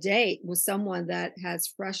schedule a date with someone that has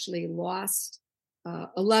freshly lost a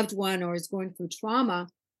loved one or is going through trauma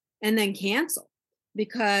and then cancel.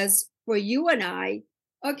 Because for you and I,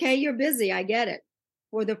 okay, you're busy, I get it.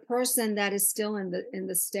 For the person that is still in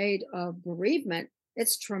the state of bereavement,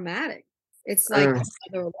 it's traumatic. It's like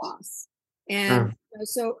another loss. And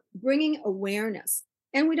so bringing awareness,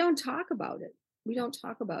 and we don't talk about it.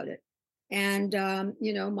 And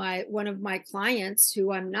one of my clients,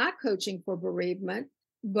 who I'm not coaching for bereavement,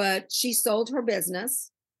 but she sold her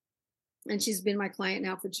business, and she's been my client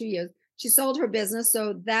now for 2 years. She sold her business,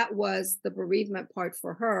 so that was the bereavement part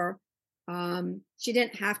for her. She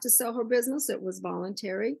didn't have to sell her business; it was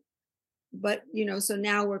voluntary. But so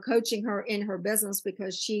now we're coaching her in her business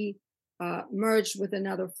because she merged with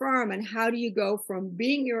another firm. And how do you go from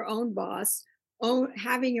being your own boss,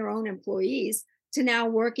 having your own employees, to now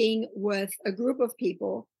working with a group of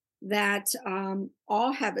people that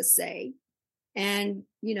all have a say? And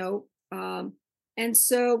and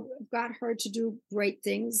so got her to do great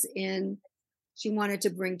things. She wanted to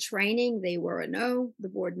bring training. They were a no. The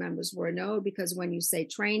board members were a no, because when you say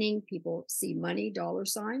training, people see money, dollar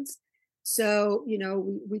signs. So,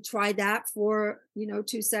 we tried that for,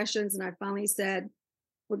 2 sessions. And I finally said,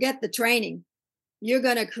 forget the training. You're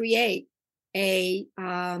going to create a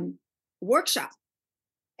workshop.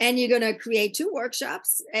 And you're going to create 2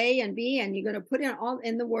 workshops, A and B, and you're going to put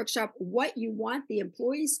in the workshop what you want the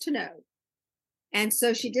employees to know. And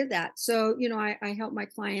so she did that. So, I help my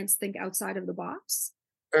clients think outside of the box.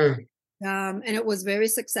 And it was very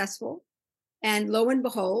successful. And lo and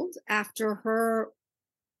behold, after her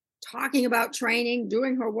talking about training,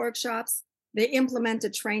 doing her workshops, they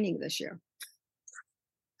implemented training this year.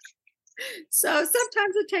 So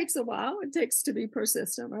sometimes it takes a while. It takes to be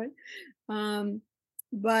persistent, right? So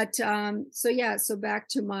back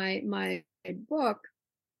to my book,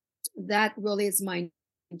 that really is my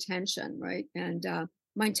intention, right? And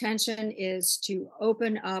my intention is to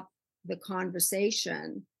open up the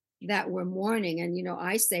conversation that we're mourning. And,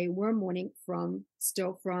 I say we're mourning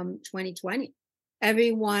still from 2020.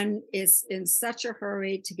 Everyone is in such a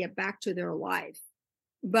hurry to get back to their life.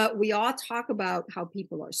 But we all talk about how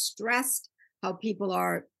people are stressed, how people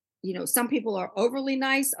are, some people are overly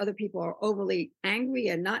nice, other people are overly angry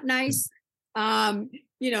and not nice.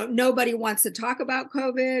 Nobody wants to talk about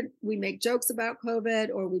COVID. We make jokes about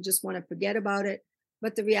COVID, or we just want to forget about it.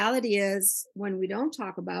 But the reality is, when we don't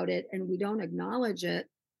talk about it and we don't acknowledge it,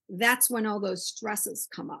 that's when all those stresses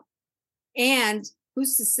come up. And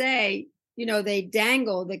who's to say, they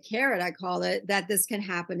dangle the carrot, I call it, that this can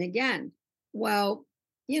happen again. Well,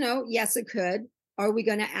 yes, it could. Are we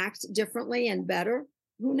going to act differently and better?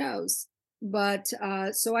 Who knows? But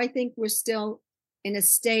so I think we're still in a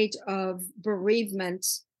state of bereavement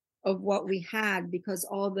of what we had, because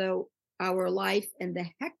although our life and the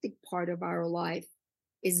hectic part of our life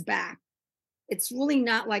is back, it's really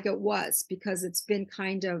not like it was, because it's been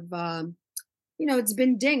kind of, it's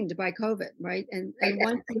been dinged by COVID, right? And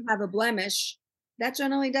once you have a blemish, that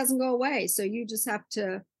generally doesn't go away. So you just have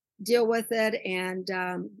to deal with it and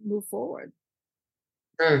move forward.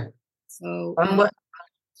 Mm. So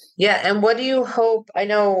Yeah, and what do you hope? I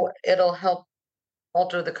know it'll help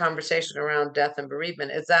alter the conversation around death and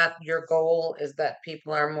bereavement. Is that your goal? Is that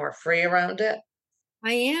people are more free around it?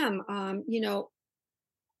 I am,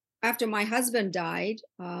 after my husband died,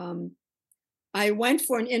 I went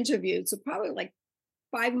for an interview. So probably like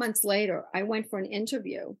 5 months later, I went for an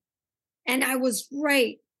interview, and I was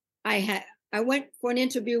great. I went for an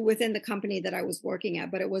interview within the company that I was working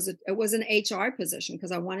at, but it was an HR position,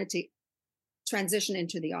 because I wanted to transition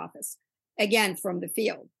into the office again from the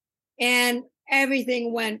field. And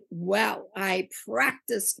everything went well. I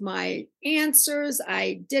practiced my answers.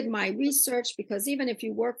 I did my research, because even if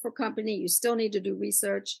you work for a company, you still need to do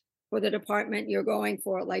research for the department you're going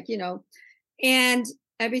for, and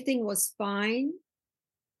everything was fine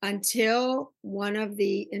until one of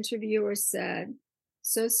the interviewers said,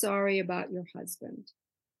 "So sorry about your husband."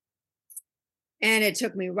 And it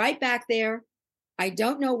took me right back there. I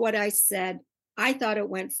don't know what I said. I thought it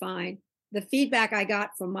went fine. The feedback I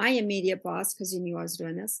got from my immediate boss, because he knew I was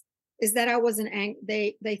doing this, is that I wasn't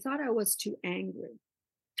angry. They thought I was too angry.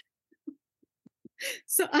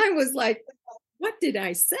 So I was like, what did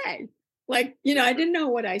I say? I didn't know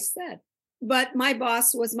what I said. But my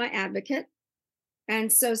boss was my advocate.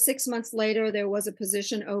 And so 6 months later, there was a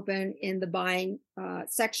position open in the buying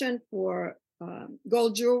section for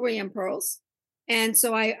gold jewelry and pearls. And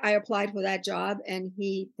so I applied for that job, and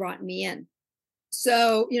he brought me in.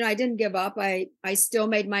 So, I didn't give up. I still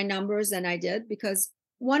made my numbers, and I did, because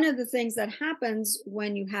one of the things that happens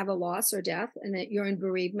when you have a loss or death and that you're in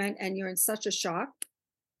bereavement and you're in such a shock,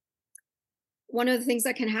 one of the things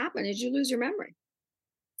that can happen is you lose your memory.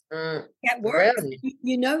 Get words. Really?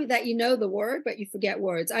 You know that you know the word, but you forget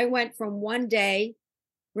words. I went from one day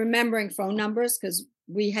remembering phone numbers, because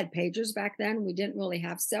we had pagers back then. We didn't really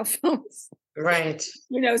have cell phones. Right.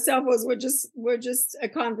 Cell phones were just a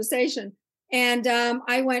conversation. And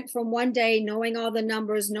I went from one day knowing all the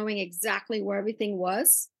numbers, knowing exactly where everything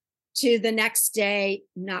was, to the next day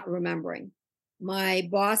not remembering. My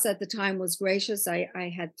boss at the time was gracious.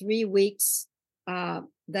 I had 3 weeks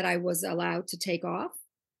that I was allowed to take off.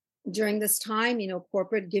 During this time,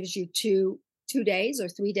 corporate gives you two days or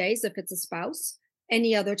 3 days if it's a spouse.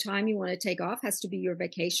 Any other time you want to take off has to be your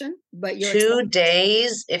vacation, but your 2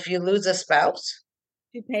 days if you lose a spouse?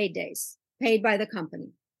 2 paid days, paid by the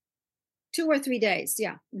company. 2 or 3 days,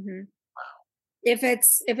 yeah. Mm-hmm. If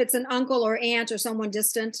it's an uncle or aunt or someone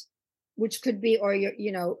distant, which could be, or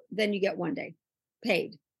then you get 1 day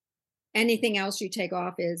paid. Anything else you take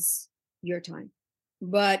off is your time.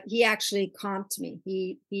 But he actually comped me.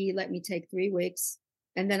 He let me take 3 weeks,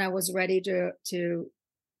 and then I was ready to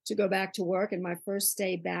go back to work. And my first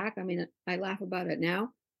day back, I mean, I laugh about it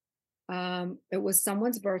now. It was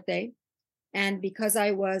someone's birthday, and because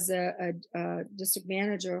I was a district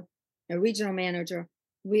manager, a regional manager,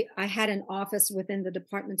 I had an office within the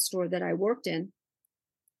department store that I worked in,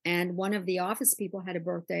 and one of the office people had a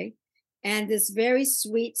birthday. And this very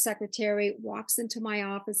sweet secretary walks into my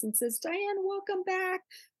office and says, "Diane, welcome back.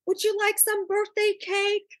 Would you like some birthday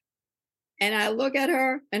cake?" And I look at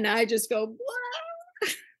her and I just go,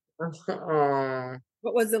 blah.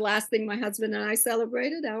 What was the last thing my husband and I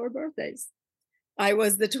celebrated? Our birthdays. I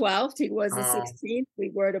was the 12th. He was the 16th.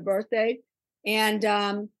 We were at a birthday and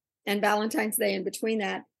Valentine's Day in between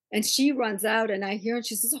that. And she runs out and I hear, and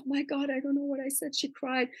she says, "Oh my God, I don't know what I said." She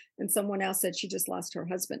cried. And someone else said she just lost her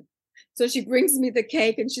husband. So she brings me the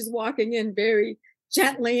cake and she's walking in very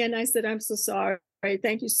gently. And I said, "I'm so sorry.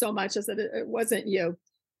 Thank you so much." I said, "It wasn't you."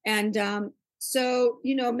 And so,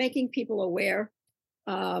 making people aware.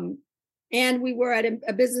 And we were at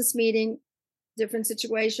a business meeting, different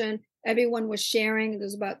situation. Everyone was sharing.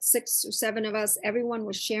 There's about 6 or 7 of us. Everyone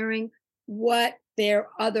was sharing what their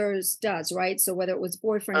others does, right? So whether it was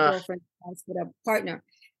boyfriend, girlfriend, whatever, partner.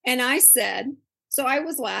 And I said, so I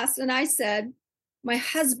was last, and I said, "My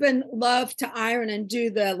husband loved to iron and do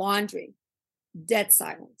the laundry." Dead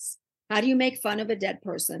silence. How do you make fun of a dead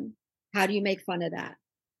person? How do you make fun of that?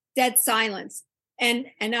 Dead silence. And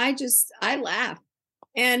I laughed.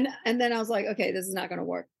 And then I was like, okay, this is not going to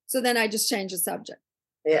work. So then I just changed the subject.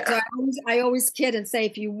 Yeah. So I always kid and say,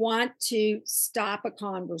 if you want to stop a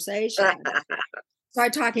conversation,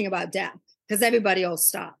 start talking about death, because everybody will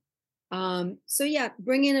stop. So yeah,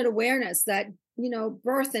 bringing in awareness that,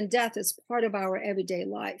 birth and death is part of our everyday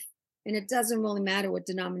life. And it doesn't really matter what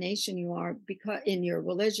denomination you are because in your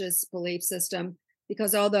religious belief system,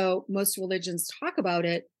 because although most religions talk about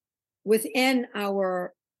it, within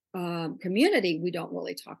our community, we don't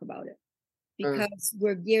really talk about it Mm. because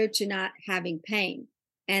we're geared to not having pain.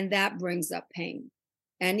 And that brings up pain.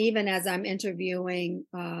 And even as I'm interviewing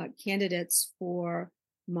candidates for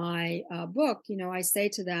my book, I say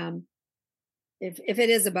to them, if it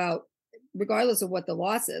is about, regardless of what the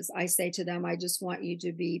loss is, I say to them, I just want you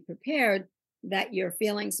to be prepared that your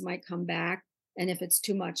feelings might come back. And if it's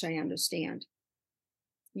too much, I understand.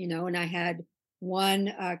 And I had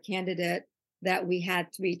one candidate that we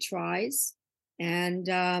had 3 tries. And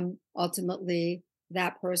ultimately,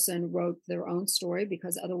 that person wrote their own story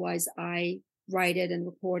because otherwise I write it and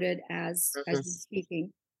record it as Mhm. we're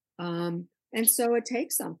speaking. And so it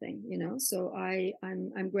takes something, So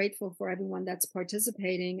I'm grateful for everyone that's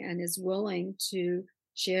participating and is willing to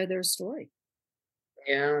share their story.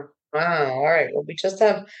 Yeah. Wow. All right. Well, we just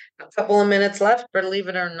have a couple of minutes left, believe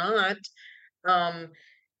it or not. Um,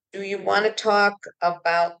 do you want to talk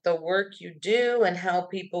about the work you do and how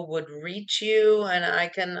people would reach you? And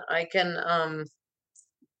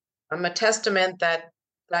I'm a testament that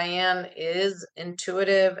Diane is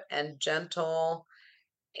intuitive and gentle,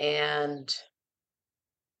 and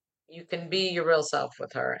you can be your real self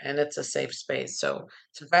with her, and it's a safe space. So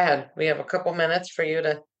go ahead. We have a couple minutes for you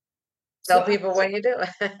to So tell people what you do.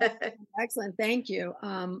 excellent. Thank you.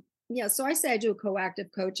 Yeah, so I say I do coactive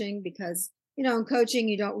coaching because, in coaching,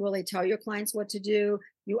 you don't really tell your clients what to do.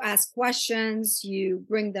 You ask questions, you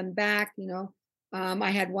bring them back.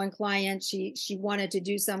 I had one client, she wanted to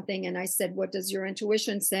do something, and I said, "What does your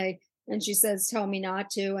intuition say?" And she says, "Tell me not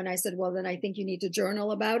to." And I said, "Well, then I think you need to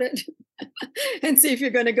journal about it and see if you're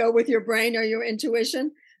going to go with your brain or your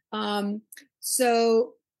intuition." Um,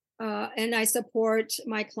 so and I support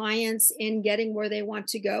my clients in getting where they want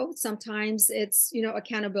to go. Sometimes it's,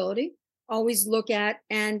 accountability. Always look at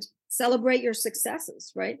and celebrate your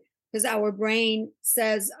successes, right? Because our brain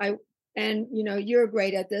says, and you're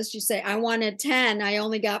great at this. You say, I wanted 10, I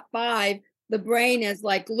only got 5. The brain is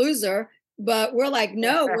like loser, but we're like,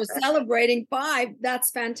 no, we're celebrating 5.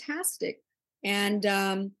 That's fantastic. And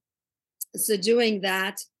so doing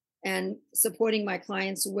that and supporting my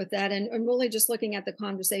clients with that and really just looking at the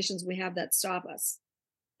conversations we have that stop us.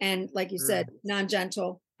 And like you said,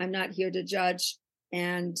 non-gentle, I'm not here to judge.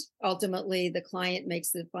 And ultimately the client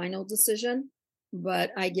makes the final decision,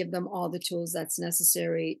 but I give them all the tools that's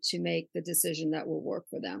necessary to make the decision that will work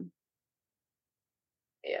for them.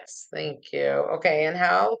 Yes, thank you. Okay, and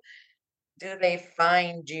how do they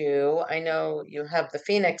find you? I know you have the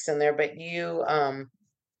Phoenix in there, but you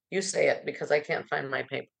say it because I can't find my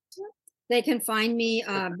paper. They can find me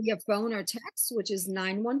via phone or text, which is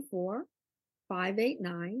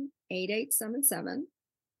 914-589-8877.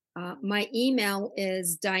 My email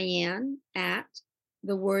is Diane at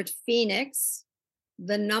the word Phoenix,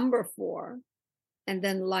 the number 4, and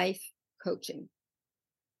then life coaching.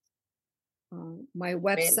 My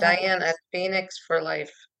website Diane at Phoenix for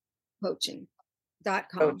Life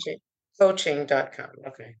coaching.com. Coaching.com.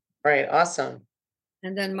 Okay. All right. Awesome.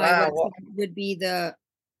 And then my Wow. Well, website would be the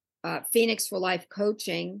Phoenix for Life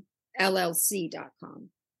Coaching LLC.com.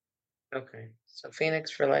 okay. So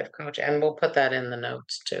Phoenix for Life Coach, and we'll put that in the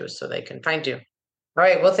notes too so they can find you. All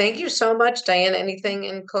right. Well, thank you so much, Diane. Anything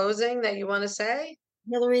in closing that you want to say?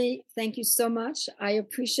 Hilary, thank you so much. I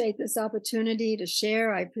appreciate this opportunity to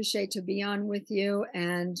share. I appreciate to be on with you,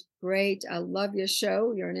 and great. I love your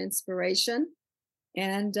show. You're an inspiration.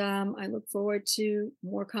 And I look forward to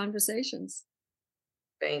more conversations.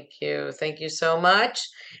 Thank you. Thank you so much.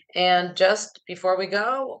 And just before we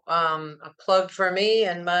go, a plug for me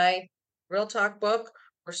and my Real Talk book.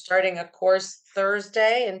 We're starting a course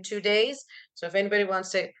Thursday in 2 days. So if anybody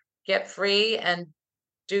wants to get free and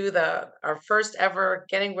do our first ever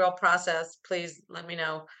Getting Real process, please let me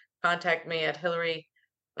know. Contact me at Hilary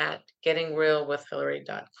at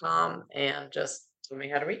gettingrealwithhilary.com and just tell me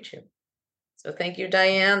how to reach you. So thank you,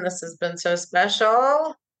 Diane. This has been so special.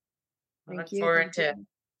 I look Thank you. forward to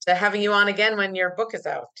having you on again when your book is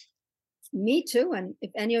out. Me too. And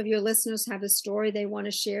if any of your listeners have a story they want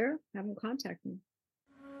to share, have them contact me.